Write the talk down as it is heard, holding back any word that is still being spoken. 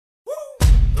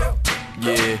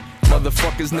Yeah,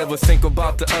 motherfuckers never think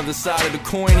about the other side of the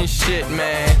coin and shit,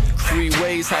 man. Three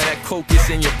ways how that coke is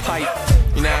in your pipe,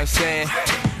 you know what I'm saying?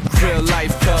 Real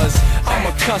life, cuz I'm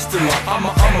a customer, I'm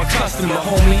a customer,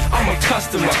 homie. I'm a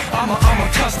customer, I'm a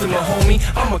customer, homie.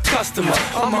 I'm a customer,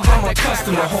 I'm a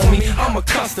customer, homie. I'm a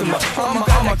customer, I'm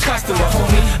a customer,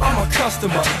 homie. I'm a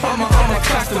customer, I'm a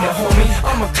customer, homie.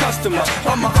 I'm a customer,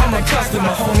 I'm a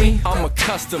customer, homie. I'm a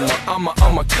customer,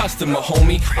 I'm a customer,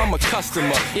 homie. I'm a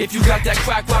customer. If you got that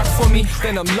crack rock for me,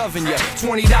 then I'm loving ya.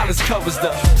 $20 covers the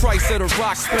price of the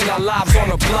rock. Spend our lives on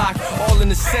the block, all in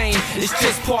the same. It's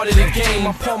just part of the game.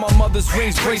 I pawn my mother's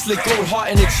rings, bracelet, gold heart,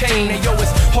 and a chain. And yo,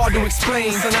 it's hard to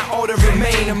explain, and I ought to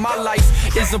remain. And my life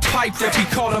is a pipe that be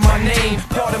calling my name.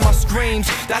 Part of my screams,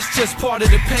 that's just part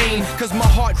of the pain. Cause my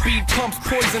heartbeat pumps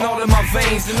poison all in my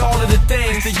veins. And all of the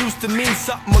things that used to mean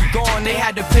something are gone. They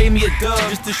had to pay me a dub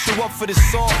just to show up for this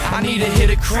song. I need to hit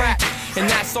a crack, and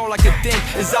that's all I could think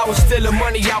as I was stealing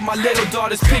money out my little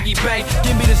daughter's piggy bank.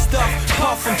 Give me the stuff,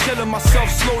 puff, I'm killing myself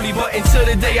slowly. But until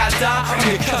the day I die, I'm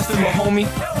your customer, homie.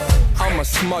 I'm a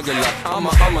smuggler, I'm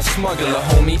a smuggler,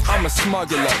 homie. I'm a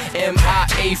smuggler,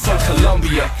 MIA from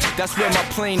Colombia. That's where my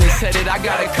plane is headed. I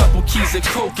got a couple keys of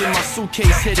coke in my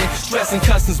suitcase hidden. Stressing,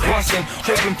 customs busting,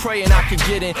 hoping, praying I could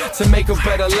get in to make a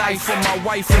better life for my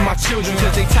wife and my children.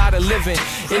 Cause they tired of living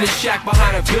in a shack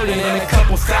behind a building. And a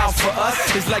couple thousand for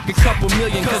us is like a couple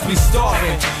million, cause we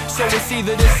starving. So it's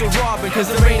either this or robbing, cause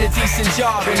there ain't a decent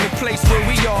job in the place where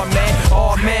we are, man.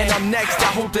 Oh man, I'm next, I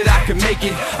hope that I can make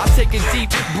it. I take a deep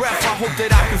breath, I hope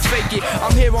that I can fake it.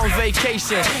 I'm here on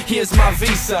vacation, here's my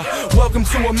visa. Welcome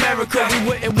to America, we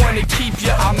wouldn't want to keep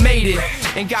you. I made it,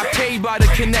 and got paid by the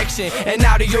connection. And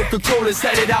now the Coca-Cola's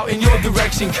headed out in your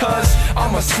direction. Cause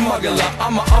I'm a smuggler,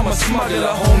 I'm a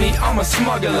smuggler, homie. I'm a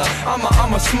smuggler,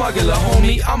 I'm a smuggler,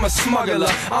 homie. I'm a smuggler,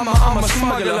 I'm a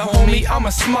smuggler, homie. I'm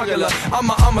a smuggler,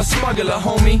 I'm a smuggler,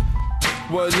 homie.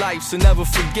 Word life, so never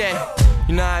forget.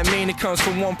 You know what I mean? It comes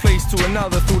from one place to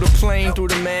another, through the plane, through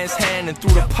the man's hand, and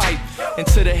through the pipe, and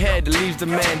to the head that leaves the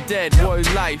man dead. Word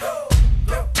life.